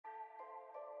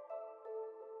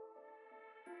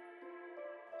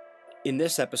In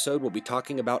this episode, we'll be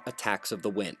talking about attacks of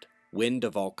the wind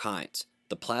of all kinds.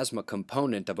 The plasma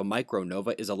component of a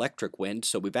micronova is electric wind,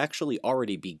 so we've actually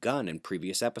already begun in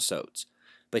previous episodes.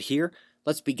 But here,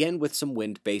 let's begin with some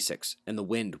wind basics, and the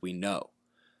wind we know.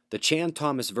 The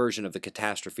Chan-Thomas version of the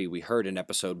catastrophe we heard in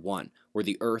episode 1, where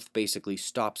the Earth basically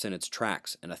stops in its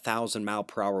tracks and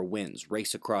 1,000-mile-per-hour winds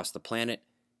race across the planet,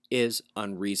 is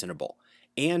unreasonable,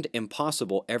 and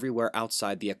impossible everywhere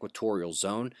outside the equatorial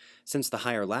zone, since the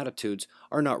higher latitudes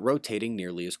are not rotating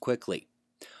nearly as quickly.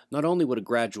 Not only would a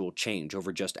gradual change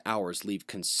over just hours leave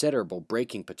considerable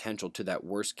braking potential to that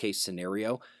worst-case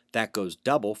scenario, that goes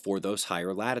double for those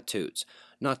higher latitudes.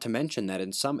 Not to mention that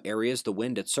in some areas the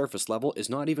wind at surface level is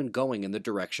not even going in the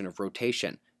direction of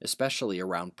rotation, especially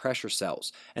around pressure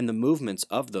cells, and the movements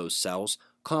of those cells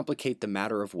complicate the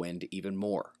matter of wind even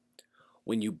more.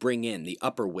 When you bring in the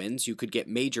upper winds, you could get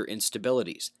major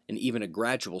instabilities, and even a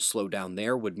gradual slowdown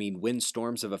there would mean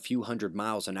windstorms of a few hundred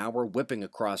miles an hour whipping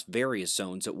across various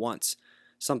zones at once.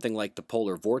 Something like the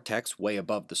polar vortex way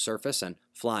above the surface and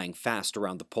flying fast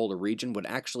around the polar region would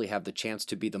actually have the chance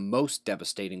to be the most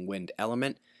devastating wind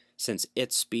element, since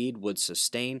its speed would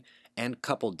sustain and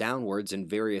couple downwards in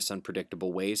various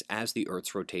unpredictable ways as the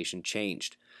Earth's rotation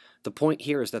changed. The point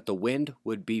here is that the wind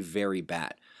would be very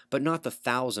bad, but not the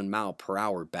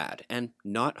 1,000-mile-per-hour bad, and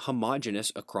not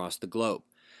homogeneous across the globe.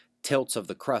 Tilts of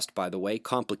the crust, by the way,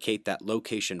 complicate that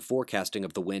location forecasting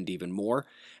of the wind even more,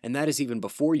 and that is even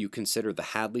before you consider the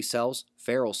Hadley cells,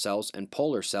 Ferrel cells, and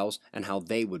polar cells and how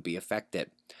they would be affected.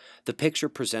 The picture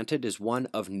presented is one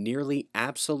of nearly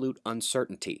absolute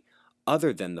uncertainty,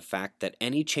 other than the fact that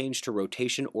any change to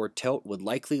rotation or tilt would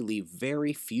likely leave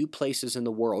very few places in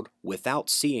the world without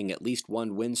seeing at least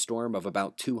one windstorm of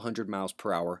about 200 miles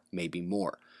per hour, maybe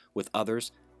more, with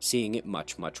others seeing it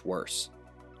much, much worse.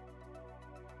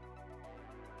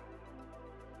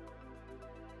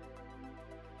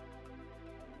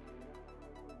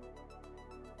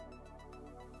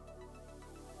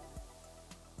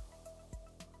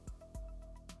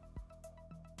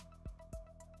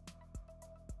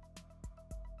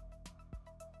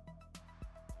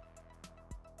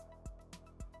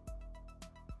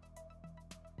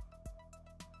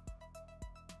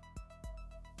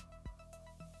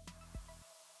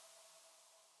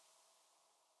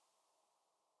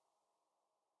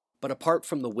 But apart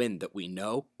from the wind that we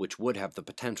know, which would have the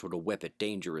potential to whip at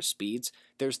dangerous speeds,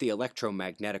 there's the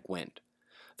electromagnetic wind.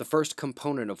 The first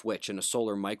component of which in a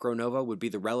solar micronova would be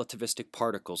the relativistic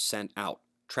particles sent out,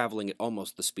 traveling at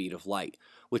almost the speed of light,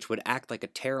 which would act like a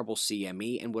terrible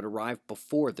CME and would arrive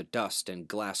before the dust and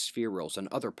glass spherules and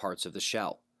other parts of the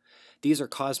shell. These are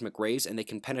cosmic rays, and they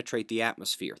can penetrate the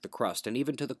atmosphere, the crust, and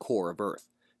even to the core of Earth.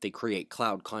 They create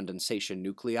cloud condensation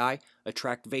nuclei,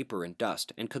 attract vapor and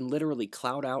dust, and can literally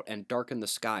cloud out and darken the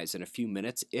skies in a few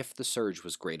minutes if the surge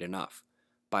was great enough.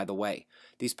 By the way,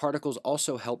 these particles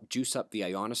also help juice up the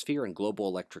ionosphere and global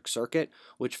electric circuit,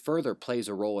 which further plays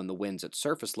a role in the winds at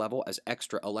surface level as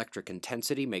extra electric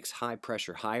intensity makes high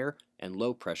pressure higher and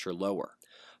low pressure lower.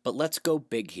 But let's go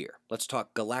big here. Let's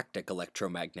talk galactic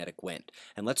electromagnetic wind,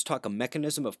 and let's talk a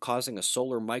mechanism of causing a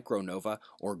solar micronova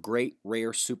or great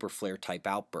rare superflare type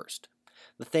outburst.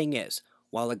 The thing is,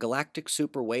 while a galactic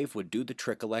superwave would do the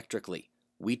trick electrically,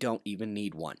 we don't even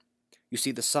need one. You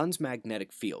see, the sun's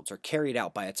magnetic fields are carried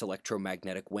out by its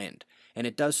electromagnetic wind, and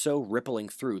it does so rippling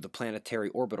through the planetary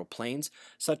orbital planes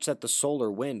such that the solar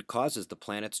wind causes the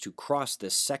planets to cross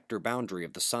this sector boundary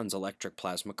of the sun's electric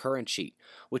plasma current sheet,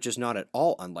 which is not at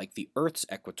all unlike the Earth's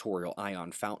equatorial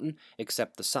ion fountain,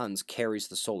 except the sun's carries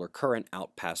the solar current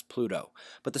out past Pluto.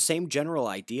 But the same general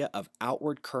idea of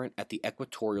outward current at the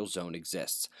equatorial zone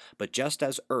exists, but just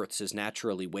as Earth's is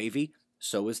naturally wavy,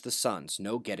 so is the sun's,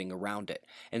 no getting around it.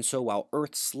 And so while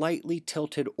Earth's slightly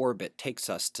tilted orbit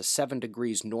takes us to 7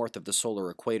 degrees north of the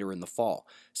solar equator in the fall,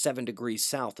 7 degrees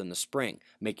south in the spring,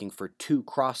 making for 2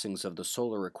 crossings of the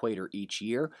solar equator each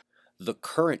year, the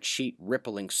current sheet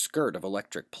rippling skirt of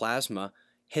electric plasma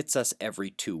hits us every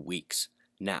 2 weeks.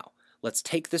 Now, let's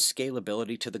take this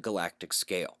scalability to the galactic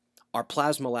scale. Our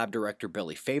Plasma Lab director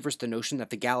Billy favors the notion that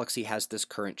the galaxy has this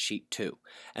current sheet too,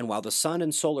 and while the Sun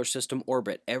and Solar System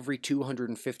orbit every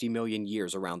 250 million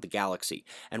years around the galaxy,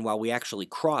 and while we actually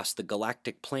cross the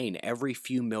galactic plane every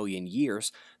few million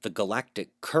years, the galactic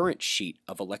current sheet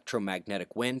of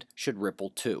electromagnetic wind should ripple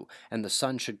too, and the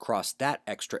Sun should cross that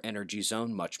extra energy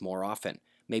zone much more often.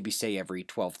 Maybe say every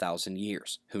 12,000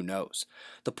 years, who knows.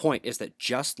 The point is that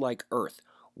just like Earth,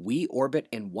 We orbit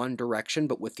in one direction,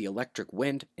 but with the electric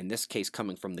wind, in this case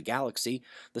coming from the galaxy,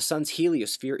 the sun's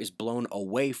heliosphere is blown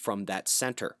away from that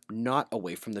center, not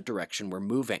away from the direction we're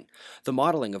moving. The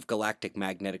modeling of galactic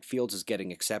magnetic fields is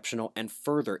getting exceptional and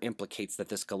further implicates that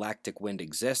this galactic wind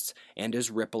exists and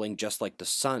is rippling just like the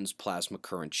sun's plasma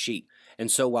current sheet. And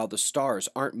so while the stars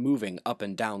aren't moving up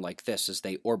and down like this as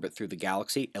they orbit through the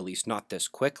galaxy, at least not this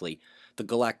quickly, the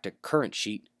galactic current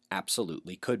sheet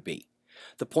absolutely could be.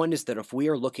 The point is that if we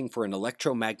are looking for an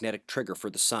electromagnetic trigger for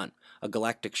the sun, a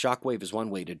galactic shockwave is one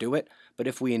way to do it, but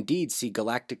if we indeed see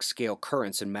galactic scale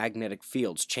currents and magnetic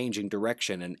fields changing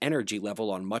direction and energy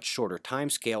level on much shorter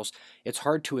timescales, it's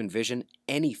hard to envision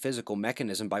any physical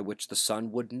mechanism by which the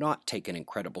sun would not take an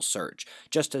incredible surge,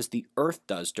 just as the Earth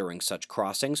does during such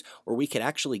crossings, or we could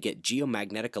actually get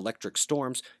geomagnetic electric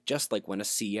storms just like when a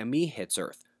CME hits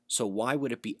Earth. So why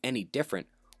would it be any different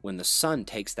when the sun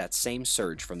takes that same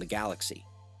surge from the galaxy?